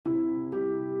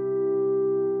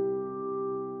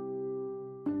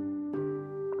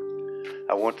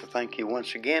I want to thank you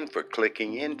once again for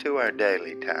clicking into our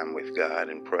daily time with God,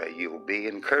 and pray you will be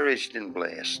encouraged and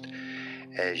blessed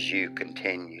as you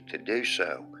continue to do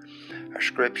so. Our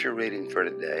scripture reading for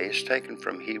today is taken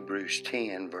from Hebrews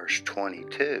 10, verse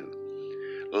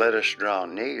 22. Let us draw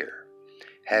near,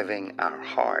 having our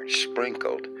hearts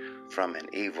sprinkled from an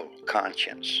evil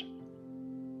conscience.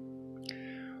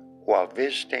 While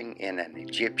visiting in an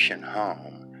Egyptian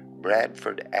home,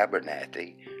 Bradford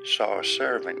Abernathy saw a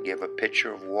servant give a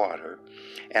pitcher of water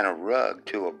and a rug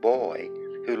to a boy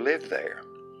who lived there.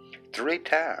 3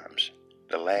 times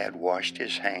the lad washed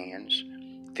his hands,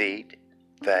 feet,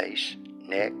 face,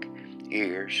 neck,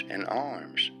 ears, and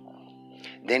arms.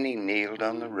 Then he kneeled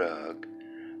on the rug,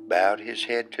 bowed his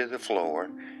head to the floor,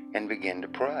 and began to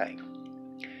pray.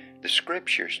 The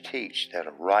scriptures teach that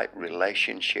a right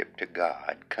relationship to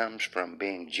God comes from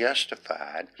being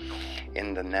justified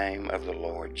in the name of the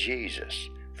Lord Jesus,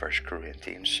 1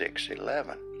 Corinthians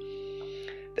 6:11.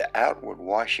 The outward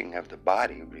washing of the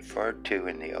body referred to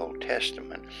in the Old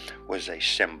Testament was a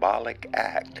symbolic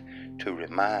act to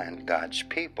remind God's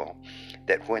people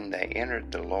that when they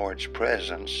entered the Lord's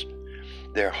presence,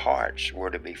 their hearts were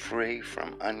to be free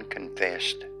from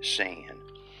unconfessed sin.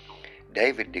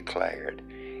 David declared,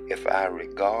 "If I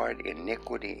regard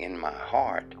iniquity in my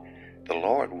heart, the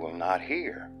Lord will not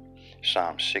hear."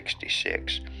 Psalm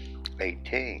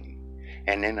 66:18.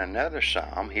 And in another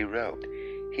psalm he wrote,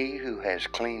 "He who has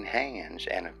clean hands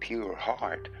and a pure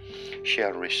heart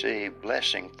shall receive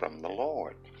blessing from the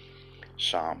Lord."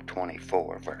 Psalm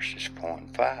 24, verses 4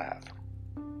 and 5.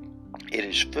 It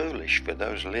is foolish for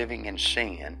those living in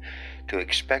sin to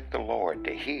expect the Lord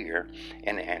to hear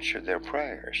and answer their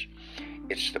prayers.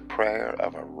 It's the prayer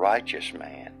of a righteous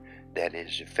man that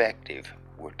is effective,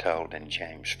 we're told in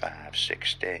James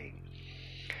 5:16.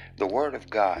 The Word of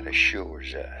God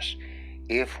assures us,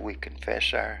 if we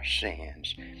confess our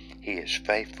sins, He is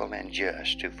faithful and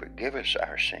just to forgive us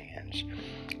our sins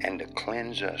and to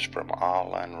cleanse us from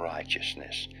all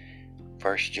unrighteousness.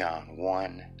 1 John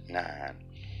 1:9.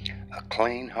 A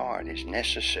clean heart is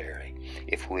necessary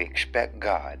if we expect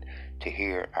God to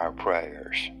hear our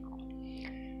prayers.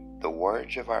 The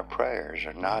words of our prayers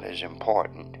are not as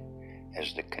important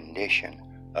as the condition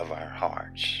of our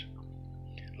hearts.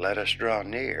 Let us draw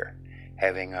near,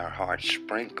 having our hearts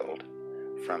sprinkled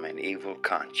from an evil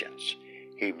conscience.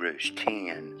 Hebrews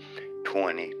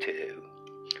 10:22.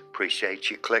 Appreciate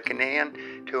you clicking in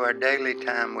to our daily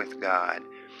time with God.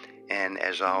 And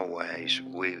as always,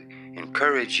 we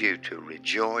encourage you to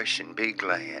rejoice and be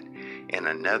glad in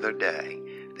another day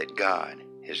that God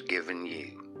has given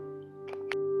you.